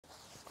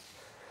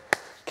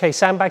Okay,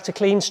 sandbag to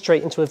clean,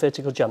 straight into a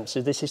vertical jump.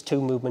 So this is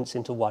 2 movements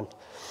into 1.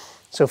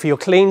 So for your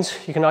cleans,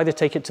 you can either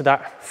take it to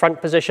that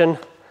front position,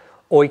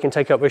 or you can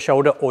take it up your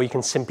shoulder, or you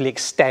can simply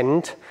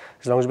extend,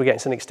 as long as we're getting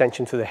some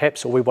extension through the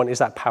hips. All we want is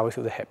that power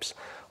through the hips.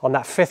 On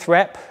that 5th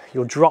rep,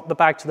 you'll drop the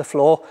bag to the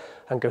floor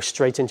and go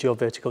straight into your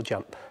vertical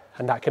jump.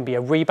 And that can be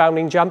a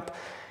rebounding jump.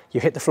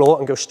 You hit the floor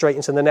and go straight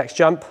into the next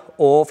jump,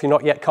 or if you're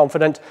not yet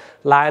confident,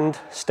 land,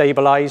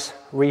 stabilize,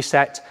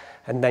 reset,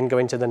 and then go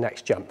into the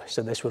next jump.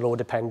 So this will all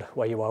depend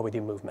where you are with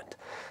your movement.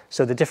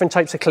 So the different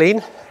types of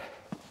clean.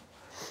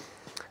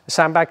 The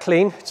sandbag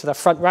clean to the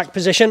front rack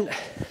position.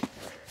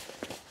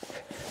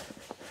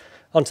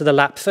 Onto the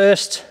lap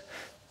first.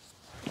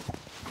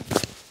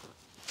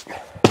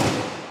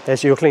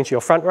 There's your clean to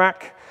your front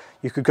rack.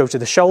 You could go to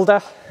the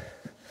shoulder.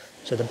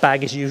 So the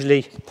bag is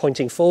usually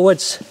pointing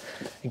forwards.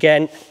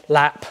 Again,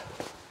 lap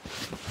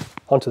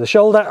onto the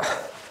shoulder.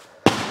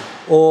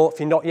 Or if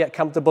you're not yet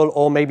comfortable,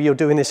 or maybe you're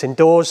doing this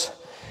indoors,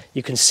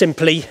 you can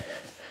simply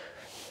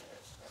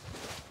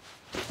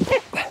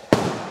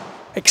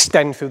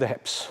extend through the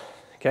hips.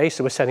 Okay,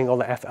 so we're setting all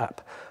the effort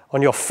up.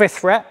 On your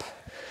 5th rep,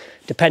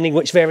 depending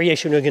which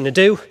variation you're going to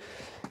do,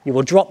 you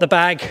will drop the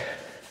bag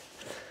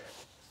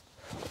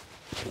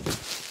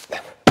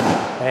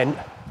and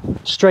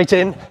straight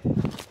in,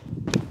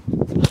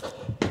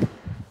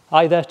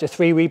 either to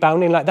 3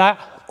 rebounding like that,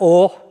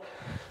 or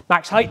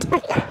max height,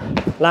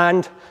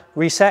 land,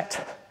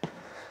 reset,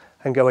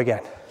 and go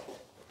again.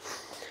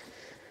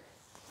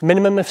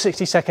 Minimum of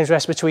 60 seconds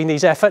rest between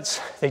these efforts.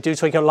 They do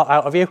take a lot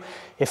out of you.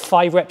 If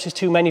 5 reps is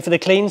too many for the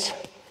cleans,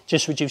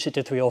 just reduce it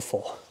to 3 or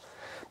 4.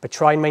 But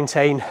try and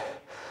maintain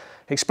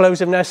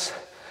explosiveness,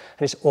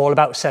 and it's all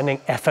about sending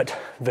effort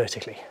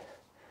vertically.